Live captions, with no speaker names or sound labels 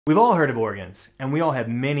We've all heard of organs, and we all have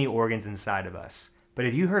many organs inside of us. But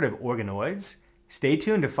have you heard of organoids? Stay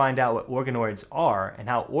tuned to find out what organoids are and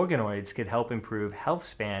how organoids could help improve health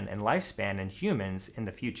span and lifespan in humans in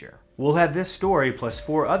the future. We'll have this story plus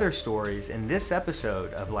 4 other stories in this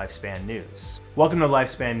episode of Lifespan News. Welcome to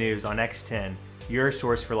Lifespan News on X10, your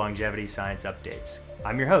source for longevity science updates.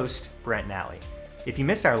 I'm your host, Brent Nally. If you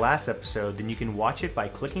missed our last episode, then you can watch it by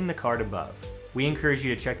clicking the card above. We encourage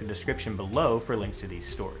you to check the description below for links to these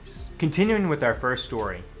stories. Continuing with our first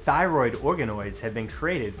story, thyroid organoids have been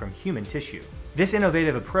created from human tissue. This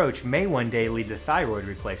innovative approach may one day lead to thyroid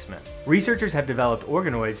replacement. Researchers have developed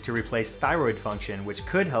organoids to replace thyroid function, which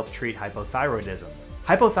could help treat hypothyroidism.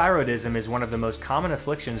 Hypothyroidism is one of the most common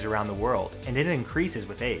afflictions around the world, and it increases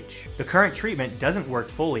with age. The current treatment doesn't work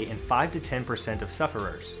fully in 5 to 10% of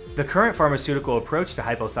sufferers. The current pharmaceutical approach to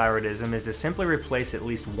hypothyroidism is to simply replace at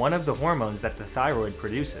least one of the hormones that the thyroid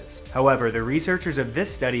produces. However, the researchers of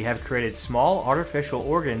this study have created small artificial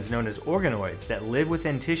organs known as organoids that live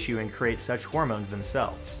within tissue and create such hormones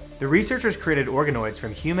themselves. The researchers created organoids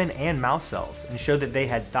from human and mouse cells and showed that they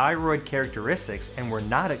had thyroid characteristics and were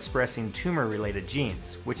not expressing tumor-related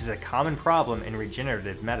genes, which is a common problem in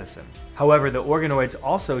regenerative medicine. However, the organoids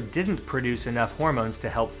also didn't produce enough hormones to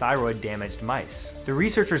help thyroid-damaged mice. The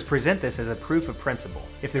researchers present this as a proof of principle.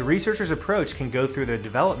 If the researchers' approach can go through the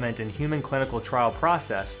development and human clinical trial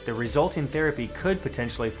process, the resulting therapy could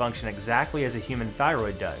potentially function exactly as a human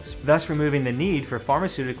thyroid does, thus removing the need for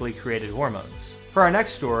pharmaceutically created hormones. For our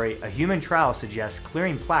next story, a human trial suggests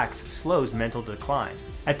clearing plaques slows mental decline.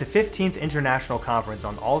 At the 15th International Conference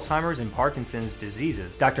on Alzheimer's and Parkinson's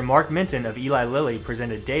Diseases, Dr. Mark Minton of Eli Lilly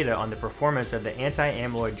presented data on the performance of the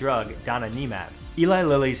anti-amyloid drug donanemab. Eli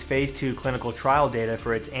Lilly's phase 2 clinical trial data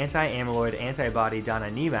for its anti-amyloid antibody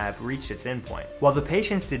donanemab reached its endpoint. While the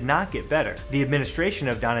patients did not get better, the administration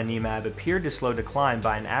of donanemab appeared to slow decline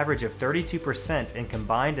by an average of 32% in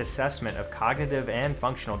combined assessment of cognitive and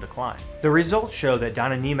functional decline. The results show that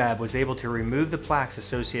donanemab was able to remove the plaques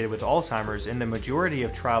associated with Alzheimer's in the majority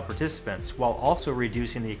of trial participants, while also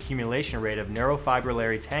reducing the accumulation rate of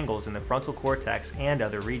neurofibrillary tangles in the frontal cortex and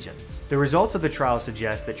other regions. The results of the trial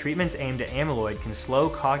suggest that treatments aimed at amyloid can slow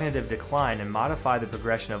cognitive decline and modify the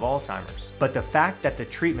progression of Alzheimer's. But the fact that the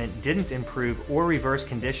treatment didn't improve or reverse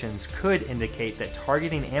conditions could indicate that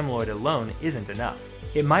targeting amyloid alone isn't enough.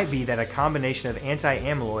 It might be that a combination of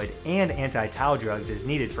anti-amyloid and anti-tau drugs is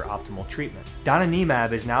needed for optimal treatment.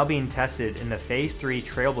 Donanemab is now being tested in the phase 3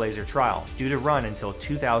 Trailblazer trial, due to run until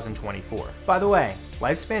 2024. By the way,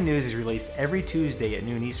 Lifespan News is released every Tuesday at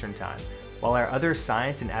noon Eastern Time, while our other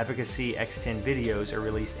science and advocacy X10 videos are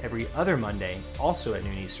released every other Monday, also at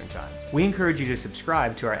noon Eastern Time. We encourage you to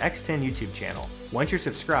subscribe to our X10 YouTube channel. Once you're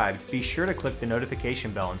subscribed, be sure to click the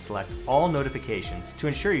notification bell and select all notifications to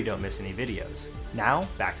ensure you don't miss any videos. Now,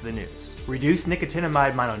 back to the news. Reduced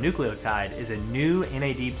nicotinamide mononucleotide is a new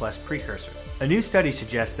NAD+ precursor. A new study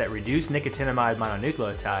suggests that reduced nicotinamide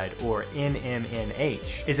mononucleotide, or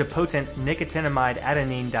NMNH, is a potent nicotinamide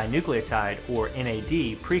adenine dinucleotide, or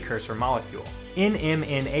NAD, precursor molecule.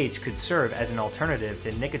 NMNH could serve as an alternative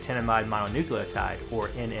to nicotinamide mononucleotide, or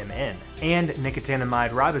NMN, and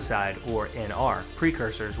nicotinamide riboside, or NR,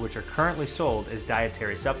 precursors which are currently sold as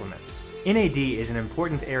dietary supplements. NAD is an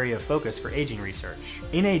important area of focus for aging research.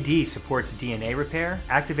 NAD supports DNA repair,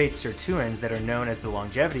 activates sirtuins that are known as the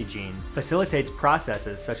longevity genes, facilitates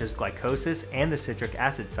processes such as glycosis and the citric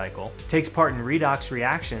acid cycle, takes part in redox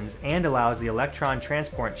reactions, and allows the electron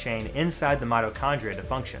transport chain inside the mitochondria to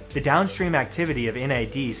function. The downstream activity of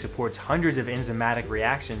NAD supports hundreds of enzymatic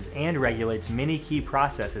reactions and regulates many key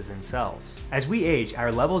processes in cells. As we age,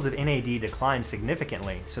 our levels of NAD decline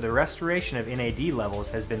significantly, so the restoration of NAD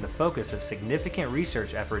levels has been the focus of significant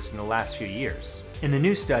research efforts in the last few years. In the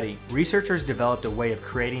new study, researchers developed a way of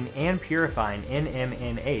creating and purifying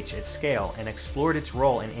NMNH at scale and explored its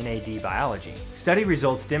role in NAD biology. Study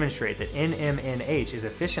results demonstrate that NMNH is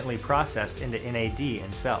efficiently processed into NAD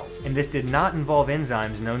in cells, and this did not involve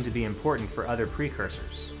enzymes known to be important for other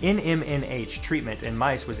precursors. NMNH treatment in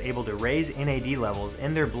mice was able to raise NAD levels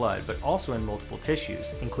in their blood, but also in multiple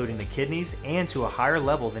tissues, including the kidneys, and to a higher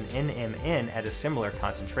level than NMN at a similar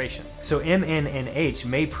concentration. So MNNH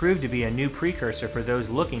may prove to be a new precursor for those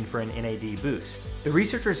looking for an NAD boost. The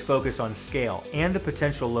researchers' focus on scale and the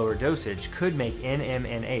potential lower dosage could make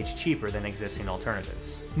NMNH cheaper than existing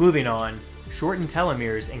alternatives. Moving on, shortened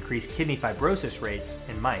telomeres increase kidney fibrosis rates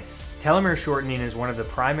in mice. Telomere shortening is one of the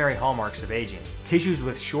primary hallmarks of aging. Tissues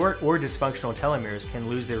with short or dysfunctional telomeres can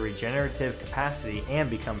lose their regenerative capacity and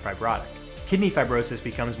become fibrotic. Kidney fibrosis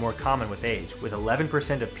becomes more common with age, with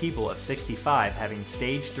 11% of people of 65 having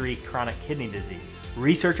stage 3 chronic kidney disease.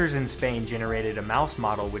 Researchers in Spain generated a mouse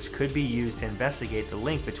model which could be used to investigate the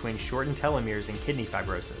link between shortened telomeres and kidney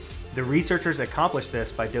fibrosis. The researchers accomplished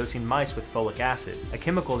this by dosing mice with folic acid, a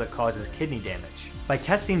chemical that causes kidney damage. By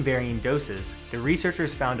testing varying doses, the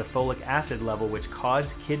researchers found a folic acid level which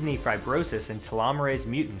caused kidney fibrosis in telomerase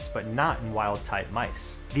mutants but not in wild-type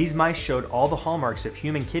mice. These mice showed all the hallmarks of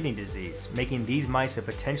human kidney disease, making these mice a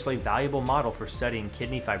potentially valuable model for studying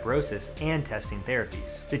kidney fibrosis and testing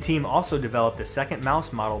therapies. The team also developed a second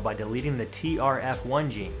mouse model by deleting the TRF1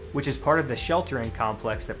 gene, which is part of the sheltering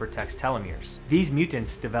complex that protects telomeres. These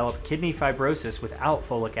mutants developed kidney fibrosis without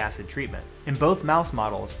folic acid treatment. In both mouse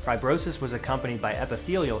models, fibrosis was accompanied by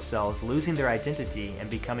epithelial cells losing their identity and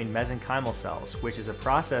becoming mesenchymal cells, which is a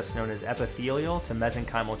process known as epithelial to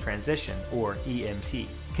mesenchymal transition, or EMT.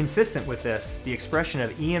 Consistent with this, the expression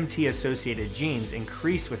of EMT-associated genes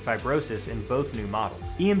increased with fibrosis in both new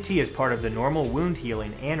models. EMT is part of the normal wound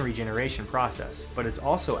healing and regeneration process, but is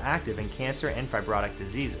also active in cancer and fibrotic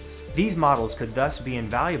diseases. These models could thus be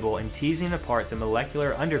invaluable in teasing apart the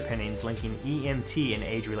molecular underpinnings linking EMT and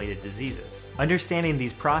age-related diseases. Understanding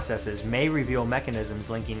these processes may reveal mechanisms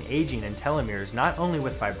linking aging and telomeres not only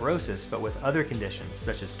with fibrosis, but with other conditions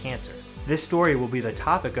such as cancer. This story will be the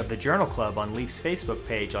topic of the Journal Club on Leaf's Facebook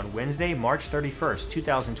page on Wednesday, March 31st,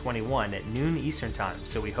 2021 at noon Eastern Time,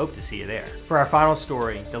 so we hope to see you there. For our final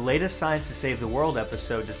story, the latest Science to Save the World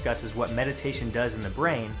episode discusses what meditation does in the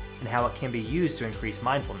brain and how it can be used to increase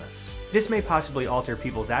mindfulness. This may possibly alter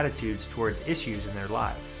people's attitudes towards issues in their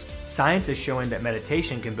lives. Science is showing that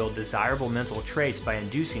meditation can build desirable mental traits by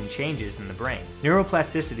inducing changes in the brain.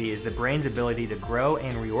 Neuroplasticity is the brain's ability to grow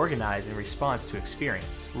and reorganize in response to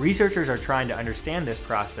experience. Researchers are trying to understand this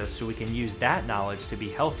process so we can use that knowledge to be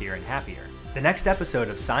healthier and happier. The next episode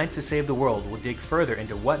of Science to Save the World will dig further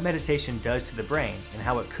into what meditation does to the brain and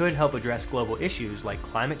how it could help address global issues like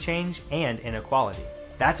climate change and inequality.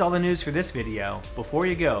 That's all the news for this video. Before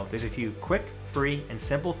you go, there's a few quick, free, and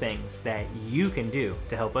simple things that you can do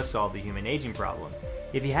to help us solve the human aging problem.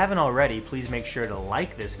 If you haven't already, please make sure to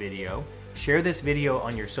like this video, share this video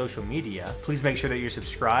on your social media. Please make sure that you're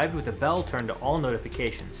subscribed with the bell turned to all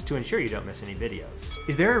notifications to ensure you don't miss any videos.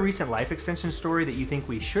 Is there a recent life extension story that you think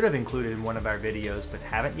we should have included in one of our videos but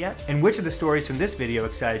haven't yet? And which of the stories from this video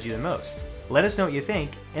excited you the most? Let us know what you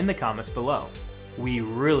think in the comments below. We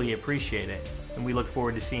really appreciate it, and we look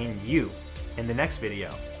forward to seeing you in the next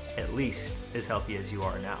video, at least as healthy as you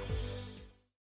are now.